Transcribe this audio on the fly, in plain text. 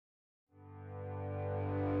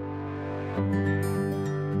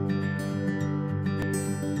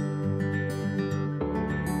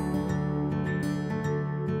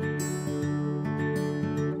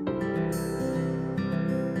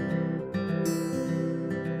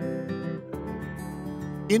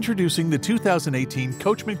Introducing the 2018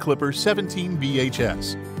 Coachmen Clipper 17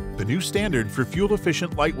 VHS, the new standard for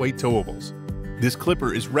fuel-efficient lightweight towables. This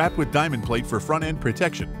clipper is wrapped with diamond plate for front-end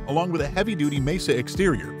protection, along with a heavy-duty Mesa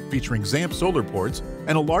exterior featuring ZAMP solar ports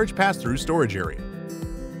and a large pass-through storage area.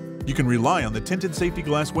 You can rely on the tinted safety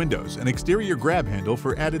glass windows and exterior grab handle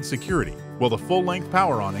for added security, while the full-length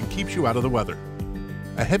power awning keeps you out of the weather.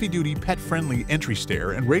 A heavy-duty pet-friendly entry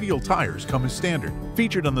stair and radial tires come as standard.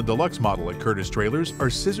 Featured on the deluxe model at Curtis Trailers are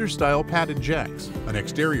scissor-style padded jacks, an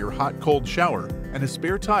exterior hot-cold shower, and a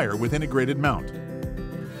spare tire with integrated mount.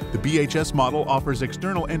 The BHS model offers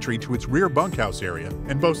external entry to its rear bunkhouse area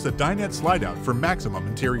and boasts a dinette slide-out for maximum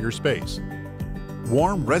interior space.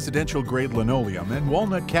 Warm residential-grade linoleum and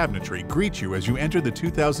walnut cabinetry greet you as you enter the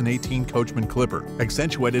 2018 Coachmen Clipper,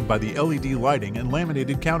 accentuated by the LED lighting and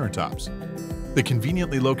laminated countertops. The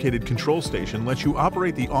conveniently located control station lets you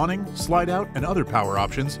operate the awning, slide-out, and other power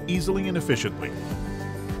options easily and efficiently.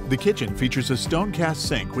 The kitchen features a stone-cast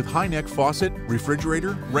sink with high-neck faucet,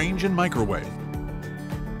 refrigerator, range, and microwave.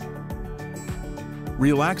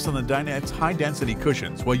 Relax on the dinette's high-density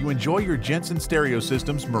cushions while you enjoy your Jensen Stereo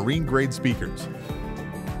System's marine-grade speakers.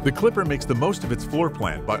 The Clipper makes the most of its floor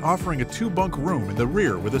plan by offering a 2-bunk room in the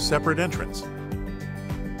rear with a separate entrance.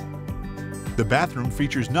 The bathroom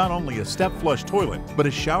features not only a step-flush toilet, but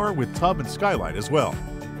a shower with tub and skylight as well.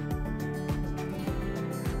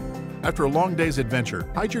 After a long day's adventure,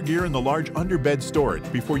 hide your gear in the large underbed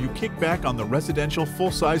storage before you kick back on the residential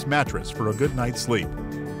full-size mattress for a good night's sleep.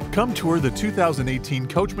 Come tour the 2018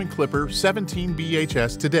 Coachmen Clipper 17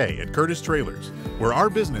 BHS today at Curtis Trailers, where our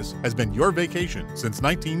business has been your vacation since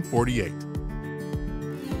 1948.